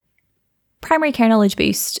Primary Care Knowledge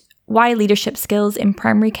Boost, why leadership skills in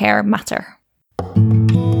primary care matter.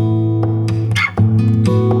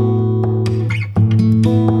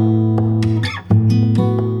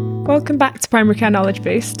 Welcome back to Primary Care Knowledge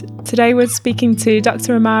Boost. Today we're speaking to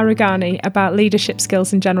Dr. Amar Raghani about leadership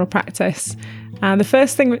skills in general practice. And the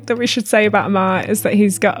first thing that we should say about Amar is that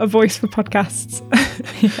he's got a voice for podcasts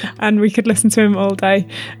and we could listen to him all day.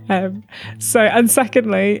 And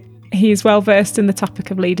secondly, he's well versed in the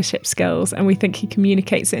topic of leadership skills and we think he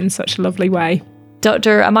communicates it in such a lovely way.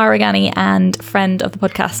 Dr. Amar Raghani and friend of the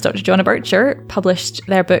podcast, Dr. Joanna Bircher, published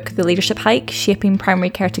their book, The Leadership Hike, Shaping Primary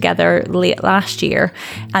Care Together, late last year.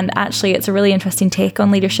 And actually, it's a really interesting take on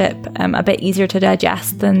leadership, a bit easier to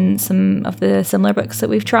digest than some of the similar books that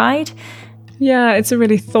we've tried. Yeah, it's a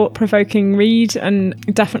really thought-provoking read and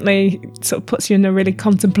definitely sort of puts you in a really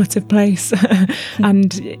contemplative place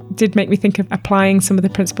and it did make me think of applying some of the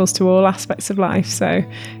principles to all aspects of life. So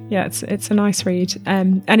yeah, it's a nice read.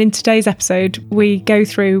 And in today's episode, we go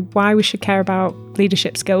through why we should care about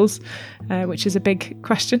leadership skills, which is a big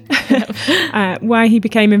question, why he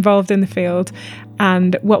became involved in the field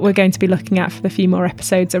and what we're going to be looking at for the few more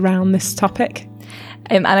episodes around this topic.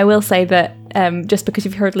 And I will say that just because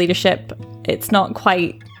you've heard leadership, it's not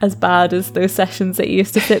quite as bad as those sessions that you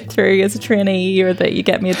used to sit through as a trainee or that you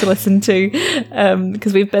get me to listen to,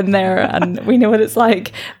 because we've been there and we know what it's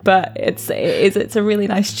like. But it's a really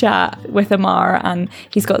nice chat with Amar, and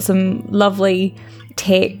he's got some lovely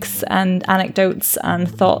takes and anecdotes and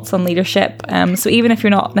thoughts on leadership. So even if you're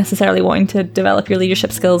not necessarily wanting to develop your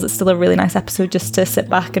leadership skills, it's still a really nice episode just to sit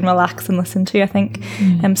back and relax and listen to, I think.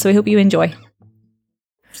 So we hope you enjoy.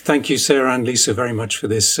 Thank you, Sarah and Lisa, very much for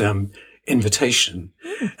this invitation.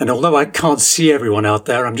 And although I can't see everyone out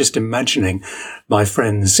there, I'm just imagining my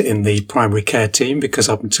friends in the primary care team, because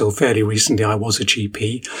up until fairly recently I was a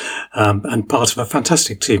GP and part of a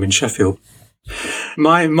fantastic team in Sheffield.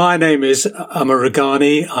 My name is Amar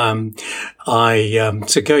Raghani.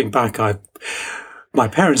 So going back, my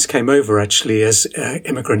parents came over actually as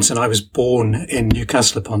immigrants, and I was born in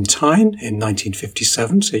Newcastle upon Tyne in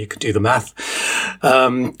 1957, so you can do the math.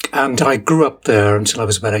 And I grew up there until I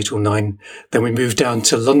was about 8 or 9. Then we moved down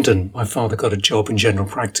to London. My father got a job in general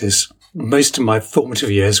practice. Most of my formative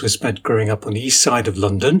years were spent growing up on the east side of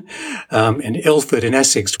London, in Ilford in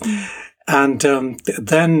Essex. And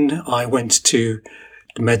then I went to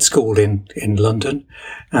med school in London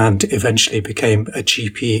and eventually became a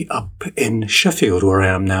GP up in Sheffield, where I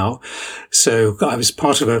am now. So I was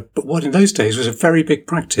part of what in those days was a very big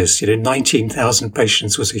practice. 19,000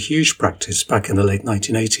 patients was a huge practice back in the late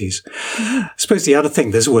 1980s. Mm-hmm. I suppose the other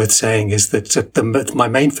thing that's worth saying is that my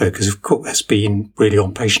main focus, of course, has been really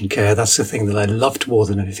on patient care. That's the thing that I loved more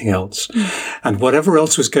than anything else. Mm. And whatever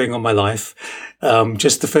else was going on in my life,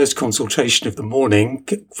 just the first consultation of the morning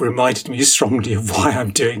reminded me strongly of why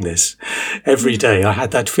I'm doing this every day. I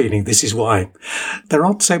had that feeling, this is why. There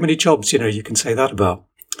aren't so many jobs, you can say that about.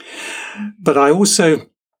 But I also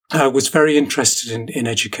was very interested in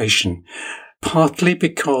education, partly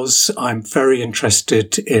because I'm very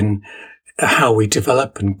interested in how we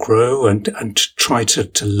develop and grow and try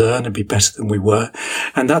to learn and be better than we were.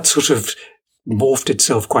 And that sort of morphed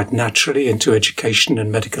itself quite naturally into education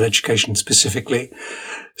and medical education specifically.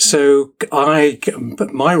 So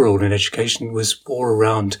my role in education was more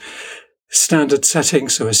around standard setting,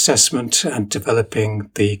 so assessment and developing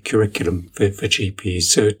the curriculum for GPs.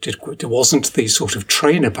 So it wasn't the sort of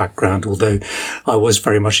trainer background, although I was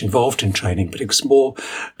very much involved in training, but it was more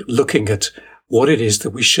looking at what it is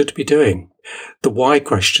that we should be doing. The why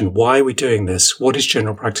question, why are we doing this? What is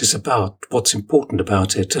general practice about? What's important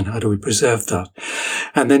about it? And how do we preserve that?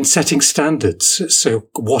 And then setting standards. So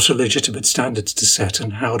what are legitimate standards to set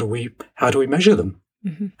and how do we measure them?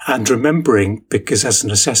 Mm-hmm. And remembering, because as an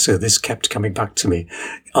assessor, this kept coming back to me,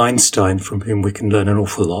 Einstein, from whom we can learn an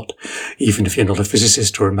awful lot, even if you're not a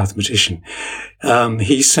physicist or a mathematician,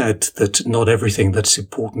 he said that not everything that's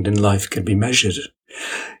important in life can be measured.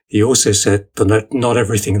 He also said that not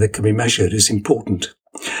everything that can be measured is important.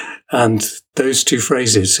 And those two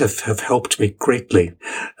phrases have helped me greatly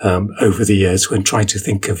over the years when trying to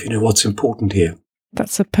think of, what's important here.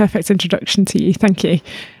 That's a perfect introduction to you. Thank you.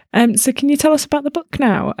 So can you tell us about the book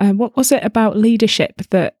now? What was it about leadership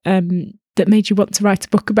that made you want to write a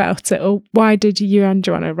book about it? Or why did you and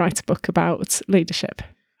Joanna write a book about leadership?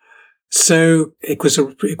 So it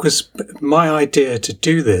was my idea to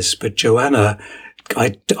do this, but Joanna,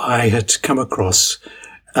 I had come across,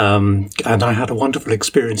 and I had a wonderful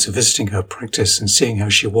experience of visiting her practice and seeing how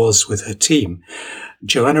she was with her team.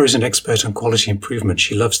 Joanna is an expert on quality improvement.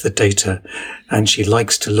 She loves the data and she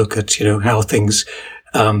likes to look at, how things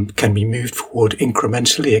can be moved forward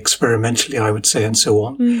incrementally, experimentally, I would say, and so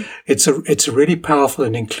on. It's a really powerful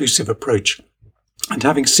and inclusive approach. And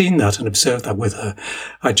having seen that and observed that with her,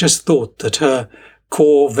 I just thought that her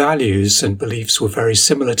core values and beliefs were very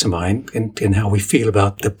similar to mine in how we feel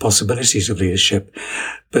about the possibilities of leadership,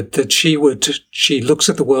 but that she looks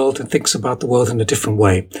at the world and thinks about the world in a different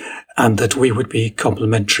way, and that we would be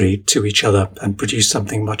complementary to each other and produce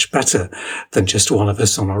something much better than just one of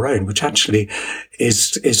us on our own, which actually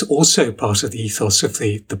is also part of the ethos of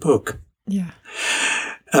the book. Yeah.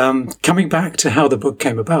 Coming back to how the book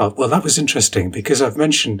came about, well, that was interesting because I've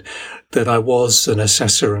mentioned that I was an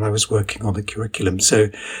assessor and I was working on the curriculum. So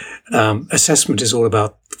assessment is all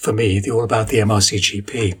about the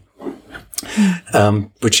MRCGP,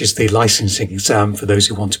 which is the licensing exam for those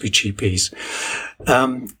who want to be GPs.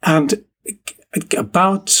 And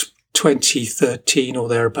about 2013 or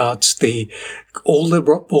thereabouts, all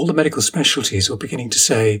the medical specialties were beginning to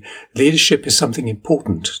say leadership is something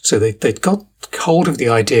important. So they'd got hold of the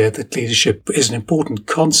idea that leadership is an important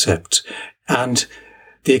concept, and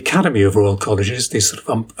the Academy of Royal Colleges, this sort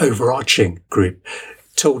of overarching group,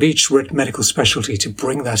 told each medical specialty to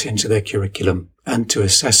bring that into their curriculum and to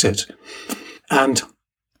assess it. And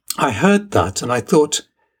I heard that and I thought,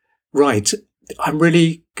 right, I'm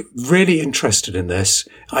really, really interested in this.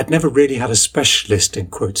 I'd never really had a specialist, in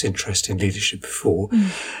quotes, interest in leadership before.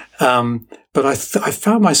 But I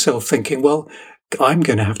found myself thinking, well, I'm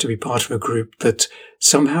going to have to be part of a group that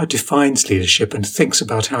somehow defines leadership and thinks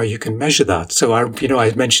about how you can measure that. So I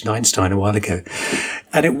had mentioned Einstein a while ago,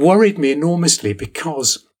 and it worried me enormously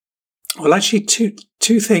because, well, actually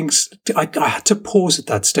two things, I had to pause at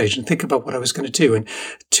that stage and think about what I was going to do. And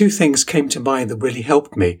two things came to mind that really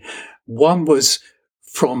helped me. One was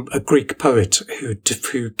from a Greek poet who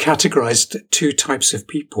categorized two types of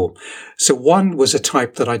people. So one was a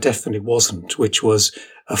type that I definitely wasn't, which was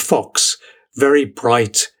a fox, very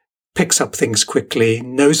bright, picks up things quickly,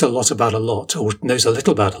 knows a lot about a lot, or knows a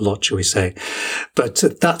little about a lot, shall we say. But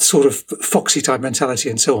that sort of foxy type mentality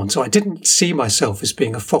and so on. So I didn't see myself as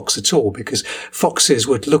being a fox at all, because foxes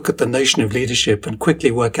would look at the notion of leadership and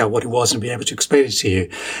quickly work out what it was and be able to explain it to you.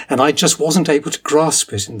 And I just wasn't able to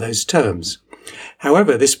grasp it in those terms.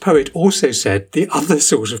 However, this poet also said the other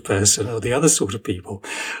sort of person, or the other sort of people,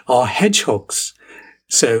 are hedgehogs.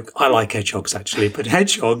 So I like hedgehogs actually, but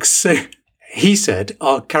hedgehogs, he said,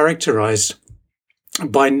 are characterized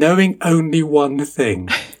by knowing only one thing,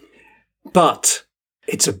 but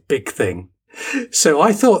it's a big thing. So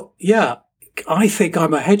I thought, yeah, I think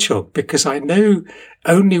I'm a hedgehog because I know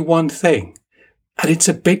only one thing, and it's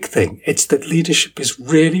a big thing. It's that leadership is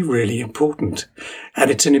really, really important,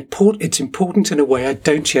 and it's important in a way I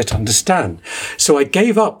don't yet understand. So I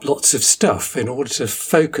gave up lots of stuff in order to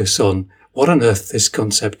focus on what on earth this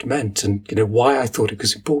concept meant and, why I thought it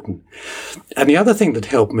was important. And the other thing that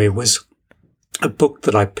helped me was a book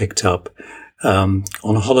that I picked up on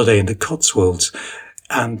a holiday in the Cotswolds.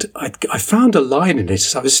 And I found a line in it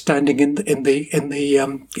as I was standing in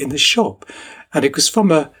the shop. And it was from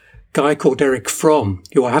a guy called Erich Fromm,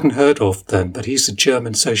 who I hadn't heard of then, but he's a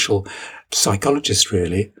German social psychologist,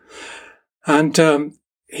 really. And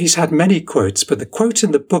he's had many quotes, but the quote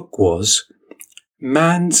in the book was,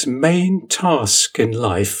 "Man's main task in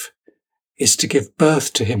life is to give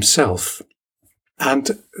birth to himself."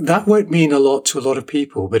 And that won't mean a lot to a lot of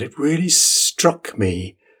people, but it really struck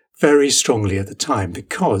me very strongly at the time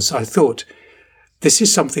because I thought this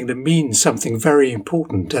is something that means something very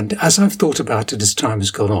important. And as I've thought about it as time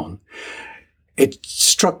has gone on, it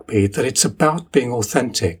struck me that it's about being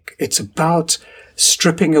authentic. It's about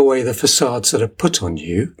stripping away the facades that are put on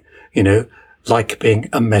you, like being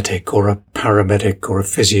a medic or a paramedic or a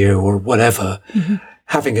physio or whatever,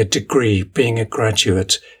 having a degree, being a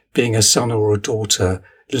graduate, being a son or a daughter,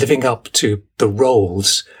 living up to the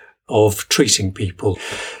roles of treating people,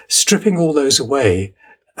 stripping all those away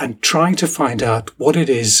and trying to find out what it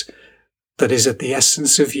is that is at the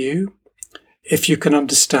essence of you. If you can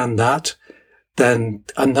understand that, then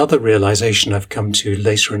another realization I've come to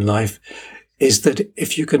later in life is that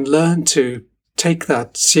if you can learn to take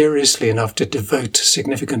that seriously enough to devote a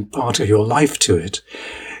significant part of your life to it,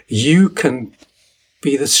 you can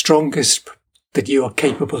be the strongest that you are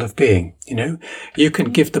capable of being. You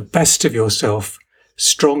can give the best of yourself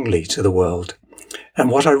strongly to the world. And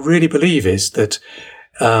what I really believe is that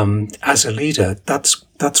as a leader, that's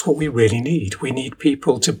what we really need. We need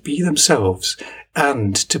people to be themselves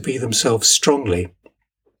and to be themselves strongly.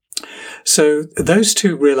 So those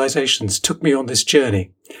two realizations took me on this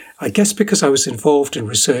journey. I guess because I was involved in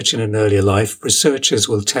research in an earlier life, researchers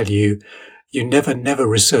will tell you, you never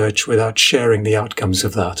research without sharing the outcomes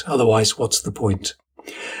of that. Otherwise, what's the point?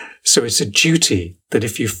 So it's a duty that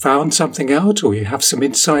if you found something out or you have some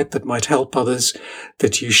insight that might help others,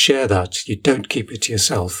 that you share that. You don't keep it to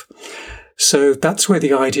yourself. So that's where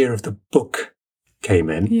the idea of the book came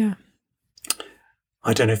in. Yeah.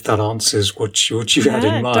 I don't know if that answers what you had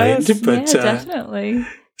in mind, but definitely.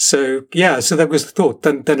 So that was the thought.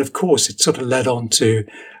 Then of course it sort of led on to,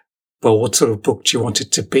 well, what sort of book do you want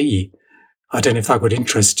it to be? I don't know if that would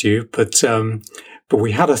interest you, but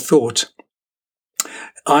we had a thought.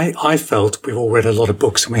 I felt we've all read a lot of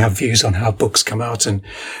books and we have views on how books come out and,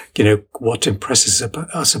 what impresses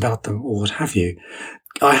us about them or what have you.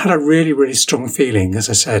 I had a really, really strong feeling, as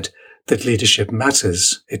I said, that leadership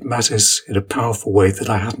matters. It matters in a powerful way that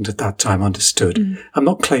I hadn't at that time understood. Mm. I'm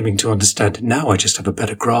not claiming to understand it now. I just have a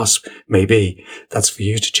better grasp. Maybe that's for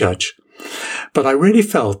you to judge. But I really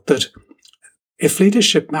felt that if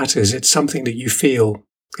leadership matters, it's something that you feel.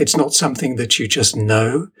 It's not something that you just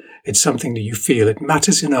know. It's something that you feel. It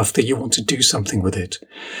matters enough that you want to do something with it.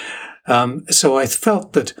 So I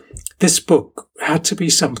felt that this book had to be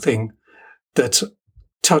something that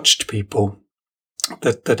touched people,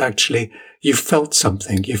 that actually you felt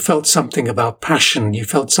something. You felt something about passion. You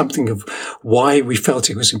felt something of why we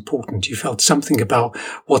felt it was important. You felt something about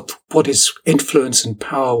what its influence and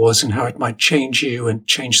power was and how it might change you and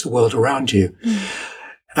change the world around you. Mm.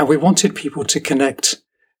 And we wanted people to connect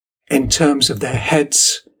in terms of their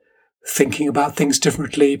heads, thinking about things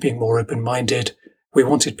differently, being more open-minded. We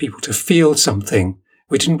wanted people to feel something.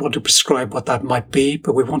 We didn't want to prescribe what that might be,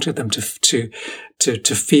 but we wanted them to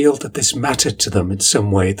feel that this mattered to them in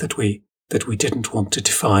some way that we didn't want to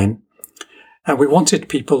define. And we wanted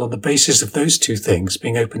people on the basis of those two things,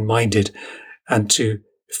 being open-minded and to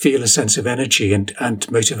feel a sense of energy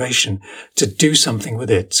and motivation to do something with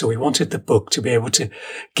it. So we wanted the book to be able to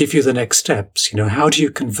give you the next steps. How do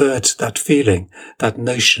you convert that feeling, that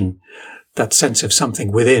notion, that sense of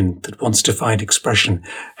something within that wants to find expression?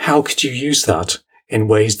 How could you use that in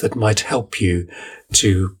ways that might help you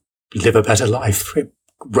to live a better life,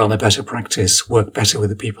 run a better practice, work better with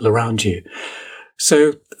the people around you?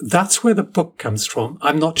 So that's where the book comes from.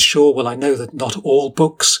 I'm not sure. Well, I know that not all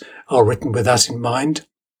books are written with that in mind,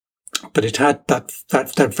 but it had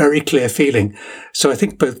that very clear feeling. So I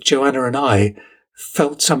think both Joanna and I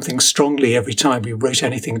felt something strongly every time we wrote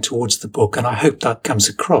anything towards the book. And I hope that comes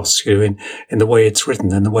across, in the way it's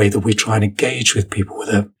written and the way that we try and engage with people with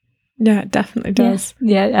it. Yeah, it definitely does.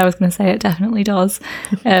 Yeah, I was going to say it definitely does.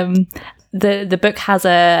 The book has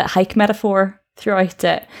a hike metaphor throughout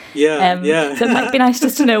it. Yeah. So it might be nice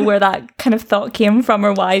just to know where that kind of thought came from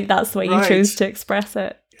or why that's the way you chose to express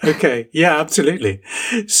it. Okay, yeah, absolutely.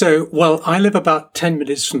 So, I live about 10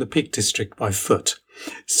 minutes from the Peak District by foot.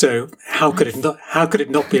 So how could it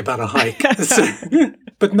not be about a hike?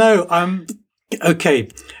 But no, okay.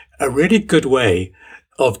 A really good way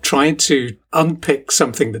of trying to unpick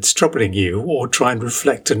something that's troubling you, or try and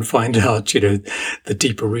reflect and find out, the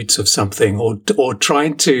deeper roots of something, or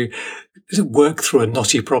trying to work through a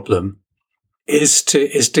knotty problem, is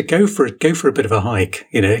to go for a bit of a hike.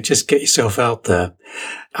 Just get yourself out there,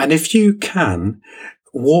 and if you can,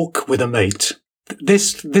 walk with a mate.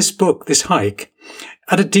 This hike,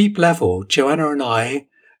 at a deep level, Joanna and I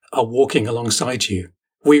are walking alongside you.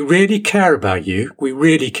 We really care about you.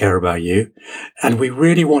 And we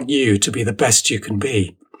really want you to be the best you can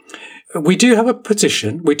be. We do have a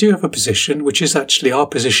position, which is actually our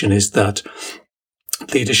position, is that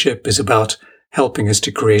leadership is about helping us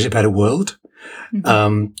to create a better world.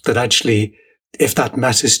 Mm-hmm. That actually, if that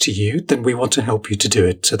matters to you, then we want to help you to do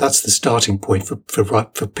it. So that's the starting point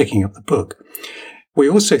for picking up the book. We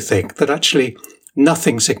also think that actually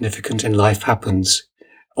nothing significant in life happens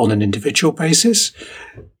on an individual basis.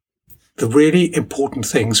 The really important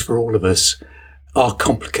things for all of us are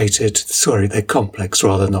complicated. Sorry, they're complex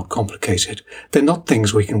rather than not complicated. They're not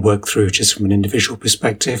things we can work through just from an individual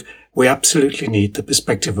perspective. We absolutely need the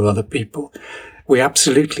perspective of other people. We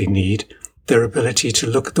absolutely need their ability to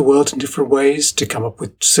look at the world in different ways, to come up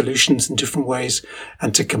with solutions in different ways,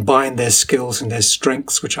 and to combine their skills and their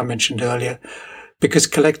strengths, which I mentioned earlier, because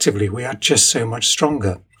collectively we are just so much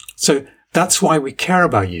stronger. So that's why we care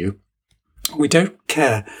about you. We don't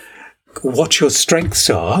care what your strengths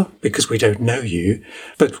are because we don't know you,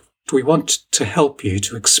 but we want to help you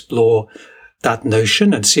to explore that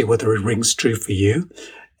notion and see whether it rings true for you.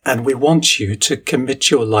 And we want you to commit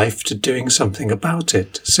your life to doing something about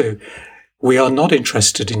it. So we are not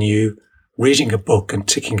interested in you reading a book and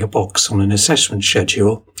ticking a box on an assessment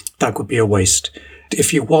schedule. That would be a waste.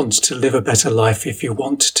 If you want to live a better life, if you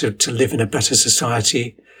want to live in a better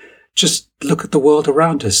society, just look at the world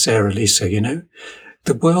around us, Sarah, Lisa,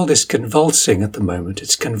 The world is convulsing at the moment.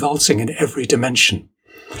 It's convulsing in every dimension.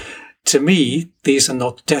 To me, these are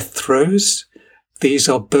not death throes. These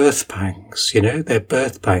are birth pangs, they're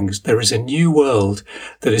birth pangs. There is a new world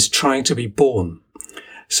that is trying to be born.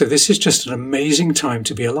 So this is just an amazing time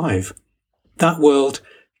to be alive. That world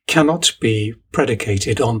cannot be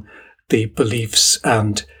predicated on the beliefs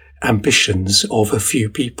and ambitions of a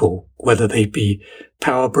few people, whether they be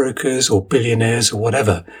power brokers or billionaires or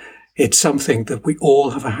whatever. It's something that we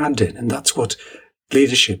all have a hand in, and that's what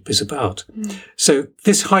leadership is about. So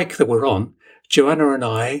this hike that we're on, Joanna and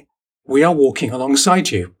I, we are walking alongside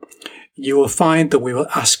you. You will find that we will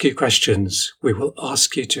ask you questions. We will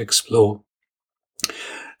ask you to explore.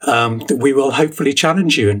 We will hopefully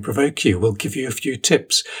challenge you and provoke you. We'll give you a few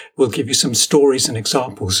tips. We'll give you some stories and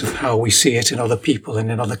examples of how we see it in other people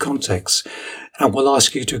and in other contexts. And we'll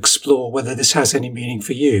ask you to explore whether this has any meaning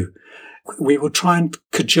for you. We will try and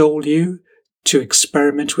cajole you to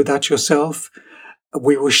experiment with that yourself.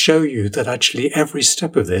 We will show you that actually every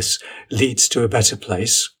step of this leads to a better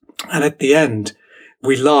place. And at the end,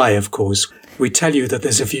 we lie, of course. We tell you that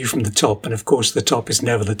there's a view from the top, and of course the top is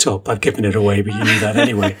never the top. I've given it away, but you knew that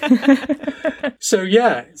anyway. So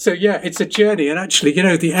yeah, it's a journey. And actually,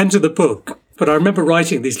 the end of the book, but I remember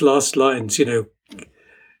writing these last lines,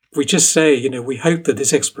 we just say, we hope that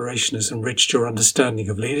this exploration has enriched your understanding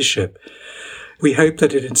of leadership. We hope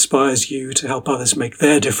that it inspires you to help others make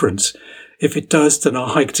their difference. If it does, then our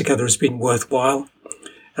hike together has been worthwhile.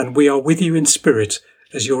 And we are with you in spirit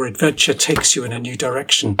as your adventure takes you in a new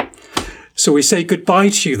direction. So we say goodbye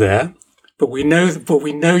to you there, but we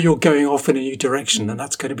know you're going off in a new direction, and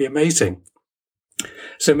that's going to be amazing.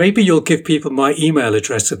 So maybe you'll give people my email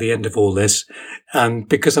address at the end of all this, and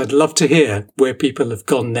because I'd love to hear where people have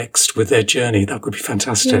gone next with their journey. That would be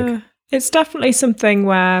fantastic. Yeah. It's definitely something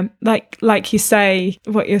where, like you say,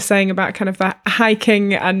 what you're saying about kind of that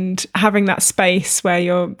hiking and having that space where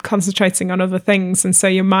you're concentrating on other things, and so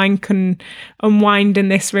your mind can unwind in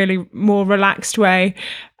this really more relaxed way.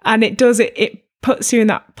 And it puts you in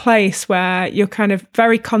that place where you're kind of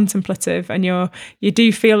very contemplative, and you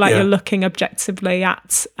do feel like you're looking objectively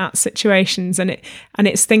at situations, and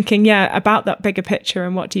it's thinking about that bigger picture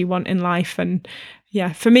and what do you want in life. And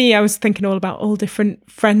yeah, for me, I was thinking all about all different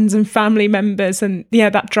friends and family members, and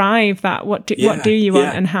that drive, that what do you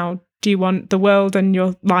want, and how do you want the world and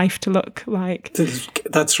your life to look like?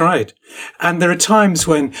 That's right. And there are times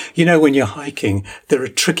when, when you're hiking, there are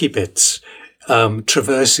tricky bits,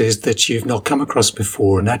 traverses that you've not come across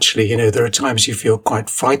before. And actually, there are times you feel quite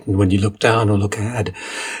frightened when you look down or look ahead.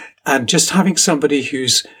 And just having somebody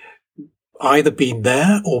who's either been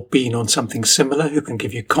there or been on something similar, who can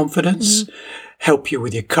give you confidence, help you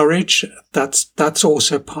with your courage. That's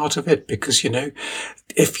also part of it, because,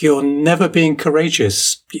 if you're never being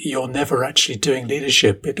courageous, you're never actually doing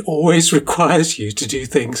leadership. It always requires you to do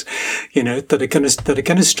things, that are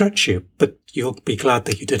going to stretch you, but you'll be glad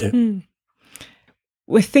that you did it.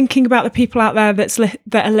 We're thinking about the people out there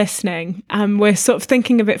that are listening, and we're sort of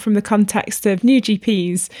thinking of it from the context of new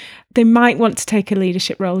GPs. They might want to take a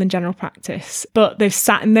leadership role in general practice, but they've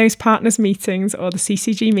sat in those partners meetings or the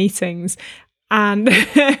CCG meetings, and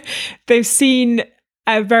they've seen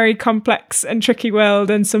a very complex and tricky world,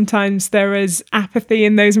 and sometimes there is apathy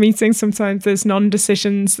in those meetings, sometimes there's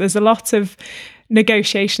non-decisions, there's a lot of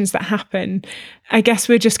negotiations that happen. I guess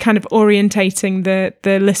we're just kind of orientating the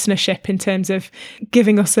listenership in terms of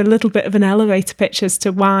giving us a little bit of an elevator pitch as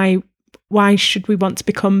to why should we want to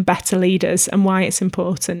become better leaders and why it's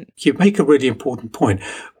important. You make a really important point.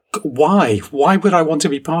 Why would I want to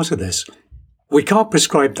be part of this? We can't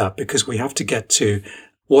prescribe that, because we have to get to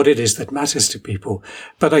what it is that matters to people.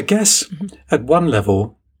 But I guess at one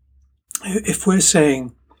level, if we're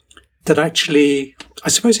saying that actually, I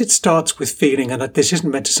suppose it starts with feeling, and this isn't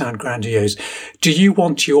meant to sound grandiose, do you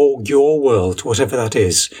want your world, whatever that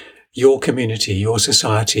is, your community, your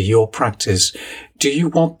society, your practice, do you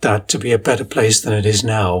want that to be a better place than it is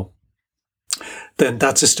now? Then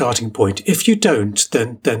that's a starting point. If you don't,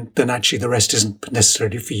 then actually the rest isn't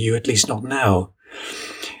necessarily for you, at least not now.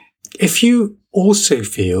 If you also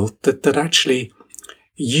feel that actually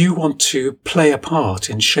you want to play a part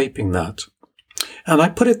in shaping that, and I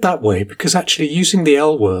put it that way because actually using the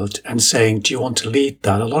L word and saying, do you want to lead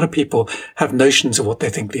that? A lot of people have notions of what they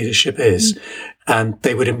think leadership is, and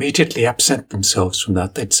they would immediately absent themselves from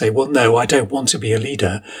that. They'd say, well, no, I don't want to be a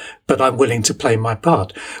leader, but I'm willing to play my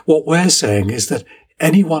part. What we're saying is that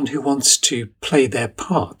anyone who wants to play their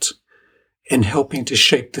part in helping to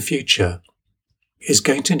shape the future is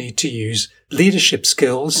going to need to use leadership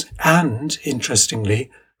skills and,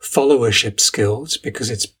 interestingly, followership skills,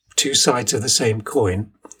 because it's two sides of the same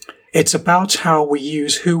coin, It's about how we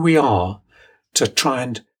use who we are to try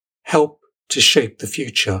and help to shape the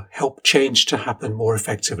future, help change to happen more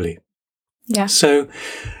effectively. Yeah. So,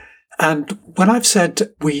 and when I've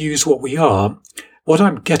said we use what we are, what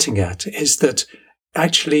I'm getting at is that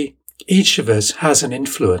actually each of us has an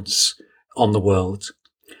influence on the world.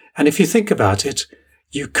 And if you think about it,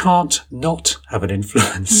 you can't not have an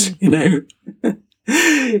influence, you know.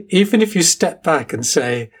 Even if you step back and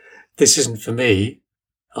say, this isn't for me,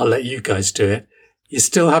 I'll let you guys do it, you're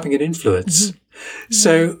still having an influence. Mm-hmm.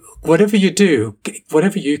 So whatever you do,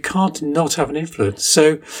 you can't not have an influence.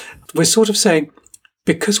 So we're sort of saying,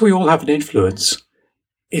 because we all have an influence,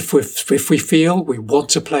 if we feel we want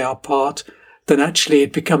to play our part, then actually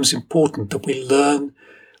it becomes important that we learn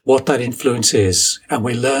what that influence is, and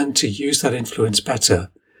we learn to use that influence better,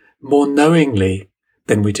 more knowingly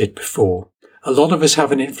than we did before. A lot of us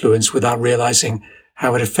have an influence without realizing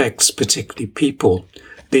how it affects particularly people.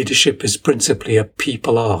 Leadership is principally a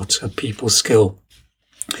people art, a people skill.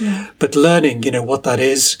 Yeah. But learning, what that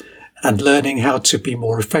is and learning how to be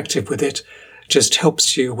more effective with it just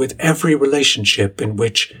helps you with every relationship in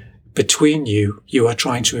which between you are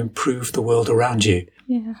trying to improve the world around you.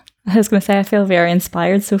 Yeah. I was going to say, I feel very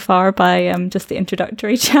inspired so far by just the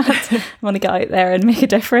introductory chat. I want to get out there and make a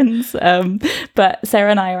difference. But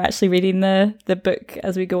Sarah and I are actually reading the book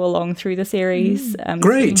as we go along through the series.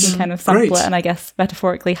 Great. So we can kind of sample it and I guess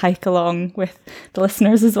metaphorically hike along with the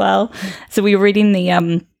listeners as well. So we were reading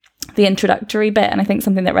the introductory bit, and I think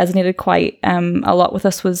something that resonated quite a lot with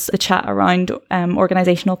us was a chat around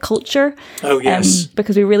organizational culture. Oh, yes.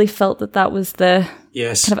 Because we really felt that was the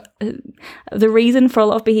kind of the reason for a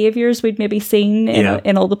lot of behaviours we'd maybe seen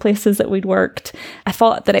in all the places that we'd worked. I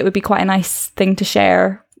thought that it would be quite a nice thing to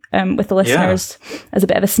share with the listeners as a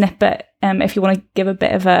bit of a snippet, if you want to give a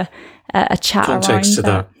bit of a chat context around to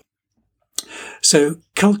that. So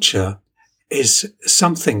culture is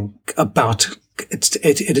something about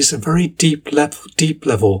it is a very deep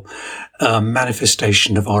level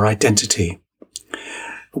manifestation of our identity.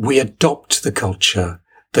 We adopt the culture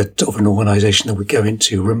of an organization that we go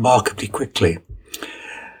into remarkably quickly.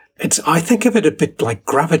 I think of it a bit like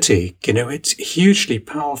gravity. It's hugely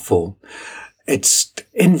powerful. It's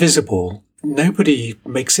invisible. Nobody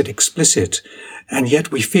makes it explicit, and yet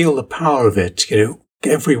we feel the power of it.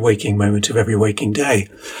 Every waking moment of every waking day.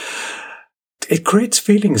 It creates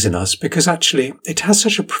feelings in us because actually it has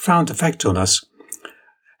such a profound effect on us.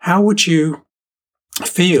 How would you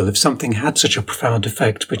feel if something had such a profound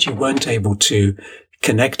effect, but you weren't able to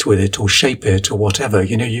connect with it or shape it or whatever?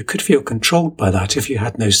 You could feel controlled by that if you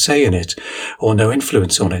had no say in it or no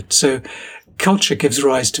influence on it. So culture gives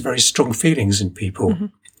rise to very strong feelings in people. Mm-hmm.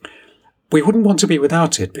 We wouldn't want to be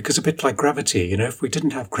without it because a bit like gravity, if we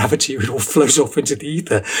didn't have gravity, it would all float off into the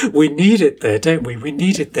ether. We need it there, don't we? We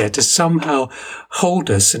need it there to somehow hold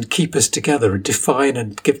us and keep us together and define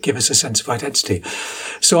and give us a sense of identity.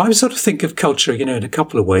 So I sort of think of culture, in a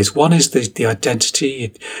couple of ways. One is the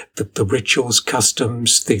identity, the rituals,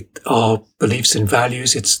 customs, our beliefs and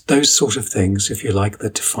values. It's those sort of things, if you like,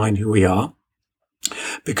 that define who we are.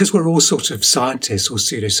 Because we're all sort of scientists or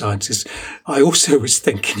pseudoscientists, I also was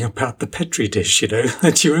thinking about the Petri dish,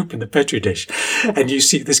 that you open the Petri dish and you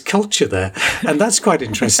see this culture there. And that's quite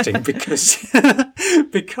interesting because I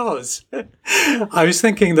was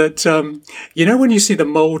thinking that, when you see the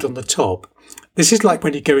mold on the top, this is like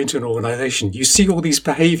when you go into an organization, you see all these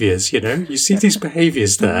behaviors, you see these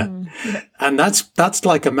behaviors there. And that's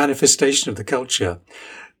like a manifestation of the culture.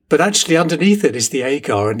 But actually underneath it is the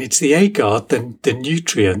agar, and it's the agar, the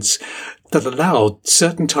nutrients that allow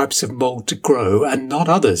certain types of mold to grow and not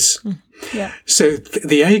others. Yeah. So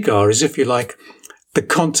the agar is, if you like, the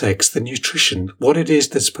context, the nutrition, what it is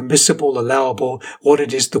that's permissible, allowable, what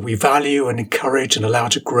it is that we value and encourage and allow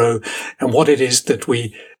to grow, and what it is that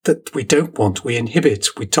we don't want, we inhibit,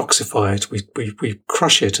 we toxify it, we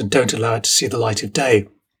crush it and don't allow it to see the light of day.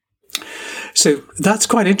 So that's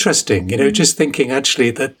quite interesting, just thinking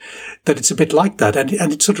actually that it's a bit like that. And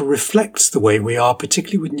it sort of reflects the way we are,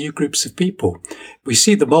 particularly with new groups of people. We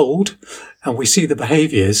see the mold and we see the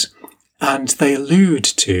behaviors, and they allude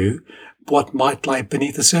to what might lie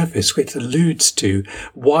beneath the surface, which alludes to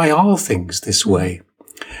why are things this way.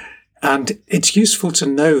 And it's useful to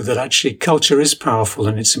know that actually culture is powerful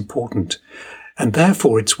and it's important. And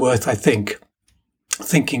therefore it's worth, I think,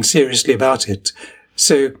 thinking seriously about it.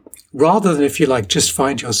 So rather than, if you like, just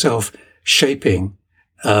find yourself shaping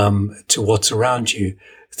to what's around you,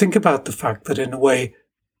 think about the fact that in a way,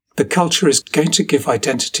 the culture is going to give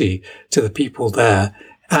identity to the people there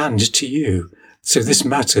and to you. So this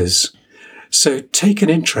matters. So take an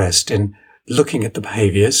interest in looking at the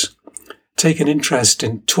behaviors. take an interest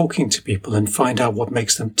in talking to people and find out what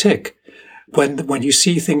makes them tick. When you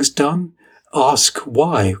see things done, ask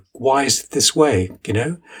why. Why is it this way?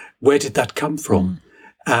 Where did that come from?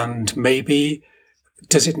 And maybe,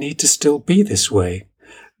 does it need to still be this way?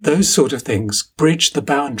 Those sort of things bridge the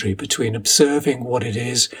boundary between observing what it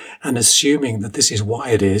is and assuming that this is why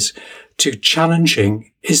it is, to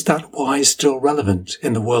challenging, is that why still relevant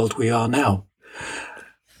in the world we are now?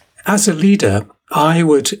 As a leader, I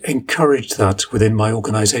would encourage that within my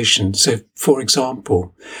organization. So, for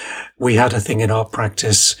example, we had a thing in our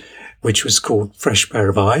practice which was called Fresh Pair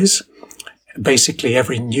of Eyes. Basically,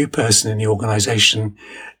 every new person in the organization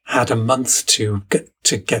had a month to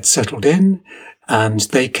get settled in, and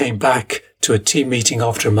they came back to a team meeting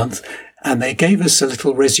after a month, and they gave us a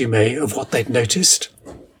little resume of what they'd noticed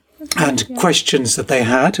and questions that they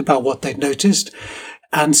had about what they'd noticed,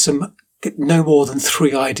 and some no more than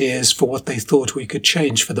 3 ideas for what they thought we could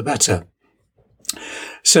change for the better.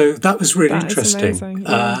 So that was really interesting.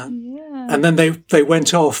 And then they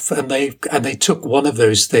went off and they took one of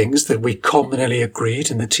those things that we commonly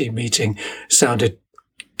agreed in the team meeting sounded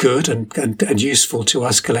good and useful to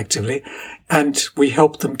us collectively, and we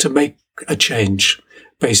helped them to make a change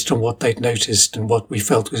based on what they'd noticed and what we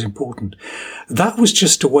felt was important. That was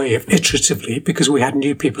just a way of iteratively, because we had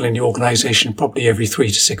new people in the organization probably every 3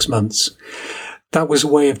 to 6 months. That was a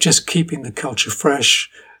way of just keeping the culture fresh,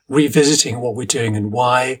 revisiting what we're doing and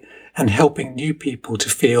why, and helping new people to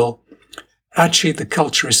feel, actually, the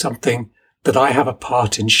culture is something that I have a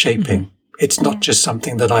part in shaping. It's not just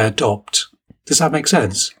something that I adopt. Does that make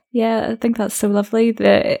sense? Yeah, I think that's so lovely.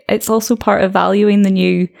 That it's also part of valuing the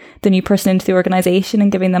new person into the organisation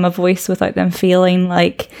and giving them a voice without them feeling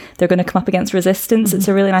like they're going to come up against resistance. It's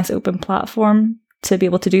a really nice open platform to be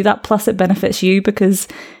able to do that. Plus, it benefits you because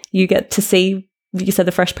you get to see, you said,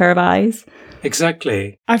 the fresh pair of eyes.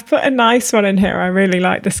 Exactly. I've put a nice one in here. I really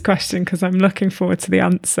like this question because I'm looking forward to the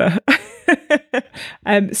answer.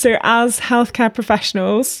 So as healthcare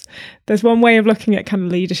professionals, there's one way of looking at kind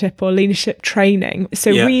of leadership or leadership training.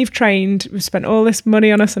 So we've spent all this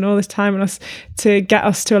money on us and all this time on us to get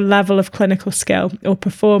us to a level of clinical skill or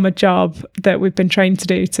perform a job that we've been trained to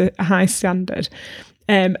do to a high standard.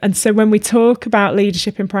 And so when we talk about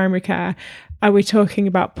leadership in primary care, are we talking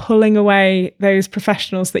about pulling away those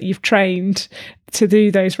professionals that you've trained to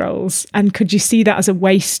do those roles? And could you see that as a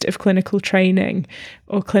waste of clinical training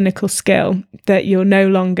or clinical skill, that you're no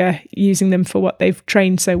longer using them for what they've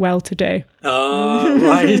trained so well to do? Oh,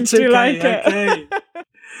 right. Do you like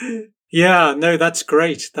it? Yeah, no, that's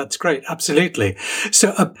great. That's great. Absolutely.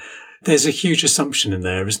 So there's a huge assumption in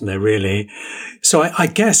there, isn't there, really? So I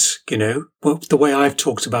guess, the way I've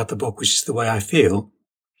talked about the book, which is the way I feel,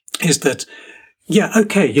 is that,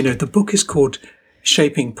 the book is called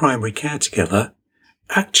Shaping Primary Care Together.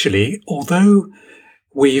 Actually, although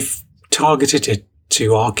we've targeted it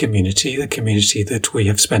to our community, the community that we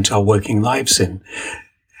have spent our working lives in,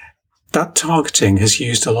 that targeting has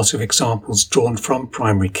used a lot of examples drawn from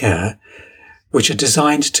primary care, which are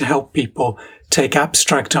designed to help people take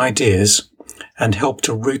abstract ideas and help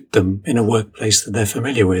to root them in a workplace that they're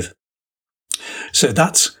familiar with. So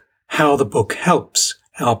that's how the book helps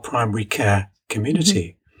our primary care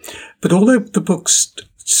community. But although the book's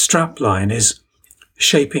strapline is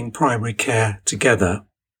Shaping Primary Care Together,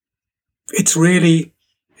 it's really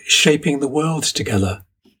shaping the world together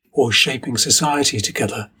or shaping society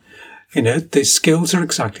together. The skills are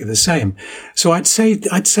exactly the same. So I'd say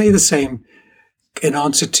the same in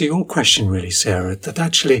answer to your question, really, Sarah, that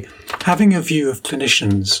actually having a view of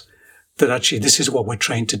clinicians that actually this is what we're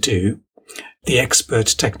trained to do, the expert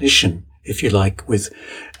technician, if you like, with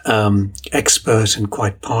expert and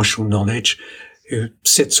quite partial knowledge, who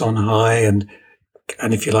sits on high and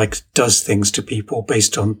if you like, does things to people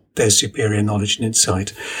based on their superior knowledge and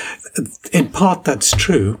insight. In part, that's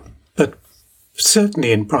true, but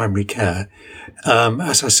certainly in primary care,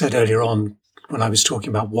 as I said earlier on, when I was talking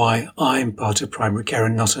about why I'm part of primary care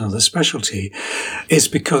and not another specialty, is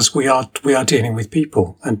because we are dealing with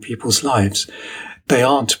people and people's lives. They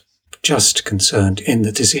aren't just concerned in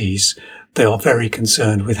the disease. They are very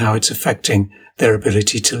concerned with how it's affecting their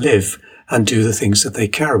ability to live and do the things that they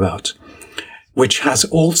care about, which has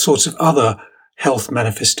all sorts of other health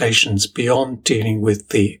manifestations beyond dealing with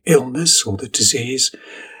the illness or the disease,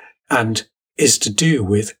 and is to do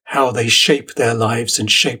with how they shape their lives and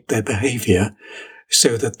shape their behavior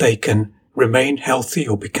so that they can remain healthy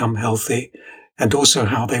or become healthy, and also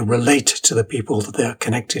how they relate to the people that they're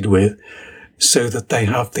connected with so that they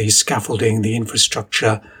have the scaffolding, the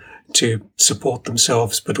infrastructure to support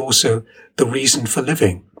themselves, but also the reason for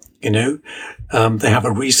living. They have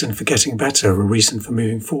a reason for getting better, a reason for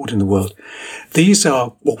moving forward in the world. These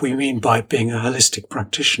are what we mean by being a holistic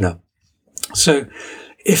practitioner. So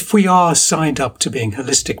if we are signed up to being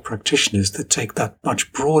holistic practitioners that take that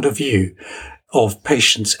much broader view of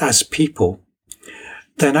patients as people,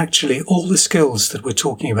 then actually all the skills that we're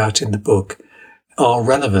talking about in the book are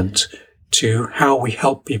relevant to how we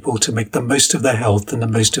help people to make the most of their health and the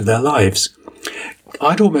most of their lives.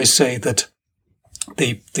 I'd almost say that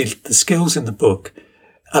the skills in the book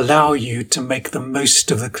allow you to make the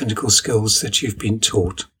most of the clinical skills that you've been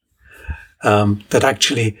taught. That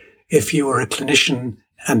actually, if you were a clinician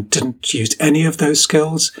and didn't use any of those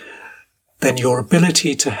skills, then your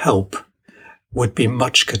ability to help would be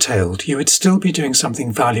much curtailed. You would still be doing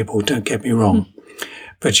something valuable, don't get me wrong,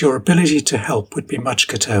 but your ability to help would be much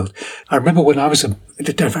curtailed. I remember when I was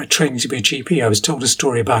training to be a GP, I was told a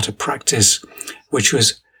story about a practice which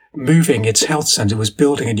was moving its health centre, was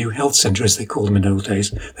building a new health centre, as they called them in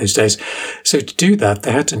those days. So to do that,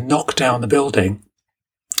 they had to knock down the building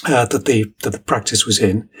that the practice was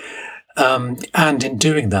in. And in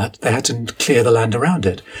doing that, they had to clear the land around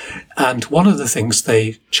it. And one of the things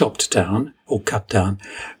they chopped down or cut down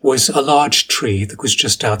was a large tree that was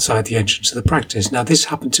just outside the entrance of the practice. Now, this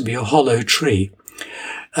happened to be a hollow tree,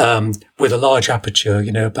 with a large aperture,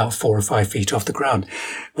 about 4 or 5 feet off the ground.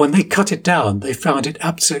 When they cut it down, they found it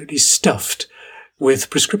absolutely stuffed with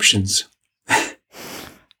prescriptions.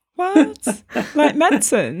 What? Like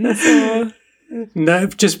medicines? Or? No,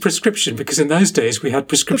 just prescription, because in those days we had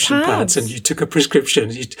prescription pads and you took a prescription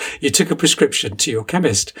to your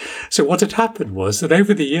chemist. So what had happened was that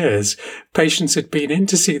over the years, patients had been in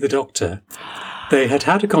to see the doctor. They had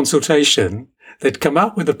had a consultation. They'd come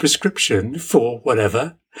out with a prescription for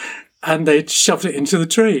whatever, and they'd shoved it into the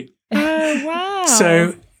tree. Oh, wow.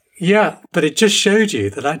 So, yeah, but it just showed you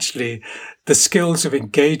that actually the skills of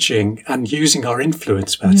engaging and using our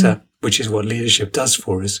influence better, which is what leadership does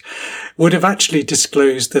for us, would have actually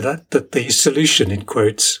disclosed that the solution, in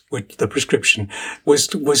quotes, with the prescription,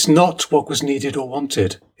 was not what was needed or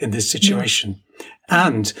wanted in this situation. Yeah.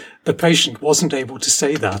 And the patient wasn't able to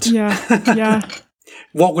say that. Yeah.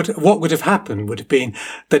 What would have happened would have been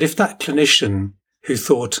that if that clinician who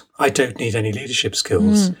thought, I don't need any leadership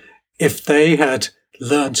skills, if they had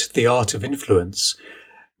learnt the art of influence,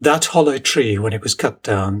 that hollow tree, when it was cut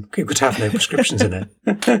down, it would have no prescriptions in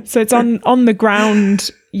it. So it's on the ground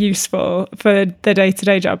useful for the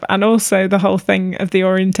day-to-day job, and also the whole thing of the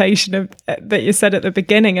orientation of that you said at the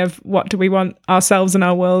beginning of what do we want ourselves and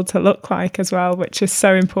our world to look like as well, which is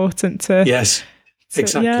so important to... Yes,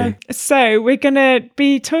 exactly. Yeah. So we're going to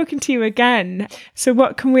be talking to you again. So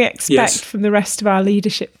what can we expect from the rest of our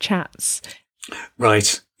leadership chats?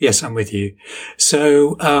 Right. Yes, I'm with you.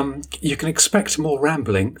 So you can expect more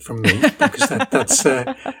rambling from me, because that's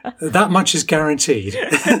that much is guaranteed.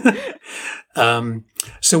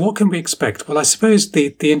 So what can we expect? Well, I suppose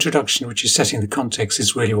the introduction, which is setting the context,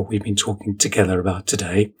 is really what we've been talking together about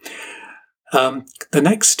today. The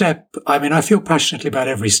next step, I feel passionately about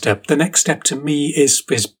every step. The next step to me is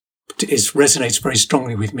resonates very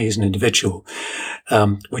strongly with me as an individual,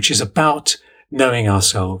 which is about knowing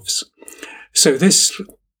ourselves. So this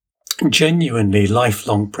genuinely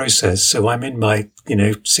lifelong process. So I'm in my,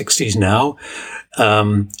 60s now.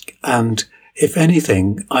 And if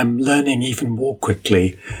anything, I'm learning even more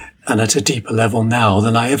quickly and at a deeper level now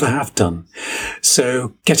than I ever have done.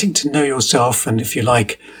 So getting to know yourself and, if you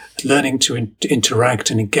like, learning to interact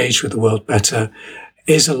and engage with the world better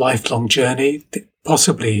is a lifelong journey.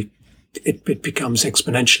 Possibly it becomes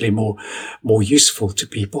exponentially more useful to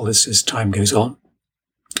people as time goes on.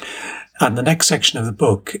 And the next section of the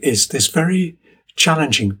book is this very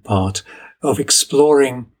challenging part of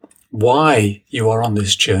exploring why you are on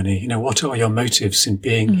this journey. What are your motives in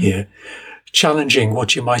being here? Challenging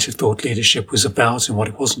what you might have thought leadership was about and what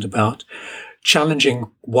it wasn't about.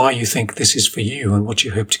 Challenging why you think this is for you and what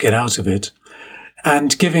you hope to get out of it.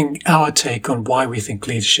 And giving our take on why we think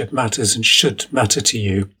leadership matters and should matter to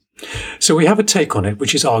you. So we have a take on it,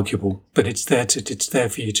 which is arguable, but it's there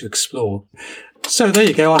for you to explore. So there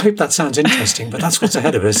you go. I hope that sounds interesting, but that's what's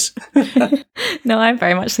ahead of us. No, I'm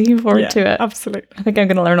very much looking forward to it. Absolutely. I think I'm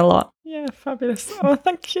going to learn a lot. Yeah, fabulous. Oh,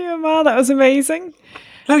 thank you, Amar. That was amazing.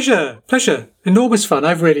 Pleasure. Enormous fun.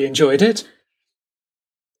 I've really enjoyed it.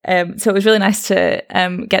 So it was really nice to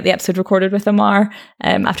get the episode recorded with Amar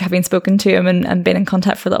after having spoken to him and been in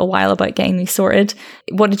contact for a little while about getting these sorted.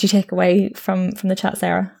 What did you take away from the chat,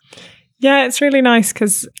 Sarah? Yeah, it's really nice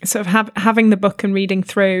because sort of having the book and reading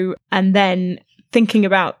through and then thinking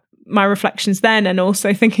about my reflections then and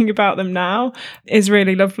also thinking about them now is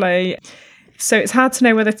really lovely. So it's hard to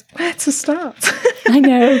know where to start. I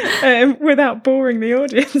know. Without boring the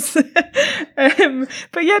audience.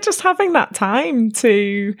 But yeah, just having that time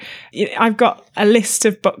to, I've got a list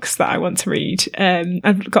of books that I want to read.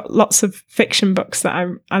 I've got lots of fiction books that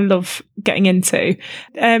I love getting into.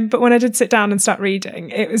 But when I did sit down and start reading,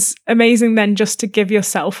 it was amazing then just to give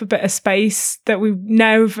yourself a bit of space that we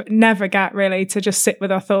never get really, to just sit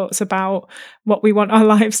with our thoughts about what we want our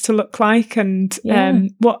lives to look like and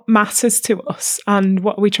what matters to us and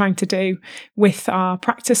what are we trying to do with our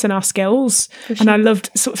practice and our skills. Sure. And I loved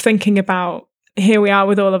sort of thinking about, here we are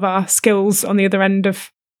with all of our skills on the other end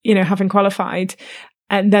of, having qualified,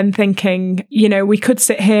 and then thinking, we could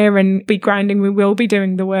sit here and be grinding, we will be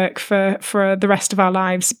doing the work for the rest of our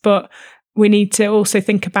lives, but we need to also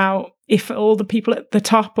think about if all the people at the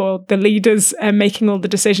top or the leaders are making all the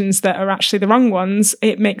decisions that are actually the wrong ones,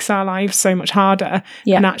 it makes our lives so much harder.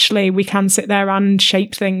 Yeah. And actually we can sit there and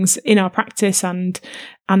shape things in our practice and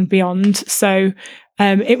beyond. So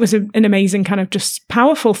it was an amazing kind of just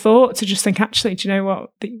powerful thought to just think, actually, do you know what?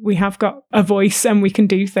 We have got a voice and we can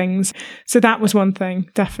do things. So that was one thing,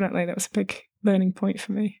 definitely. That was a big learning point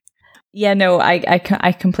for me. Yeah, no, I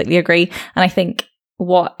completely agree. And I think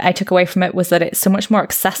what I took away from it was that it's so much more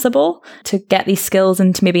accessible to get these skills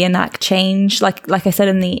and to maybe enact change. Like I said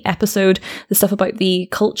in the episode, the stuff about the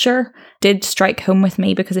culture did strike home with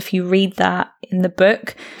me, because if you read that in the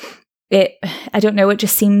book, it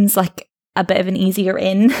just seems like a bit of an easier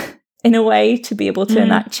in a way to be able to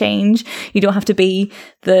enact change. You don't have to be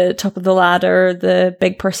the top of the ladder, the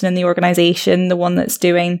big person in the organization, the one that's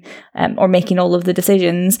doing or making all of the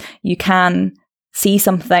decisions. You can see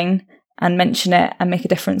something and mention it and make a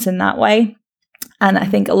difference in that way. And I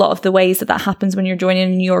think a lot of the ways that happens when you're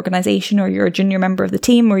joining a new organisation, or you're a junior member of the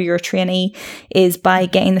team, or you're a trainee, is by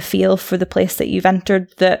getting the feel for the place that you've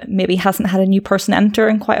entered that maybe hasn't had a new person enter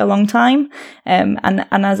in quite a long time. And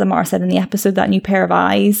as Amar said in the episode, that new pair of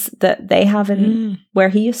eyes that they have in where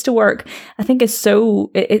he used to work, I think is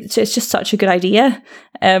it's just such a good idea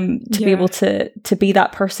to be able to be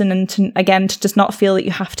that person, and to just not feel that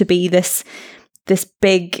you have to be this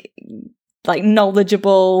big, like,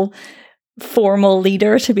 knowledgeable, formal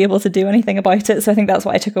leader to be able to do anything about it. So I think that's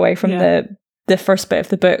what I took away from the first bit of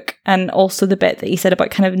the book, and also the bit that you said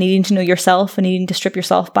about kind of needing to know yourself and needing to strip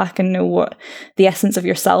yourself back and know what the essence of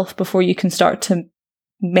yourself before you can start to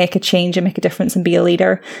make a change and make a difference and be a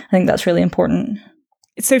leader. I think that's really important.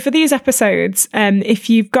 So for these episodes, if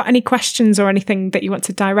you've got any questions or anything that you want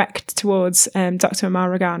to direct towards Dr. Amar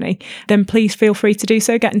Raghani, then please feel free to do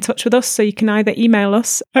so. Get in touch with us. So you can either email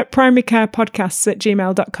us at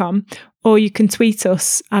primarycarepodcasts@gmail.com, or you can tweet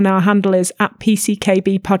us, and our handle is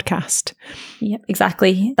 @PCKBpodcast. Yep,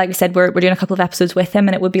 exactly. Like we said, we're doing a couple of episodes with him,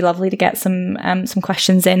 and it would be lovely to get some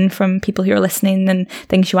questions in from people who are listening and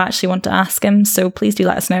things you actually want to ask him. So please do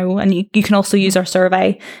let us know. And you can also use our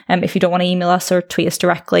survey. If you don't want to email us or tweet us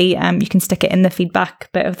directly, you can stick it in the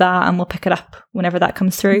feedback bit of that, and we'll pick it up whenever that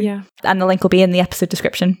comes through. Yeah. And the link will be in the episode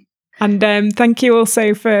description. And thank you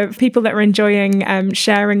also for people that are enjoying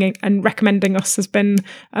sharing and recommending us. Has been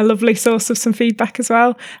a lovely source of some feedback as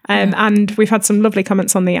well. And we've had some lovely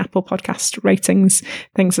comments on the Apple Podcast ratings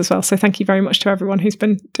things as well. So thank you very much to everyone who's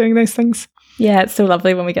been doing those things. Yeah, it's so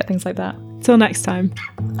lovely when we get things like that. Till next time.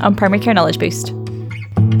 On Primary Care Knowledge Boost.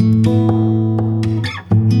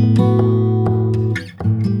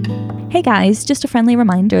 Hey guys, just a friendly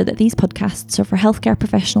reminder that these podcasts are for healthcare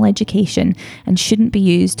professional education and shouldn't be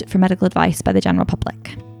used for medical advice by the general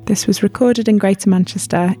public. This was recorded in Greater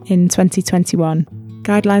Manchester in 2021.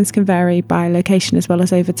 Guidelines can vary by location as well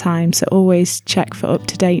as over time, so always check for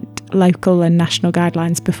up-to-date local and national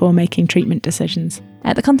guidelines before making treatment decisions.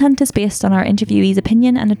 The content is based on our interviewee's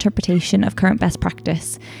opinion and interpretation of current best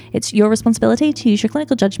practice. It's your responsibility to use your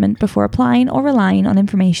clinical judgment before applying or relying on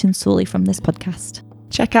information solely from this podcast.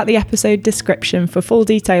 Check out the episode description for full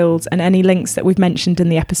details and any links that we've mentioned in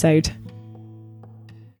the episode.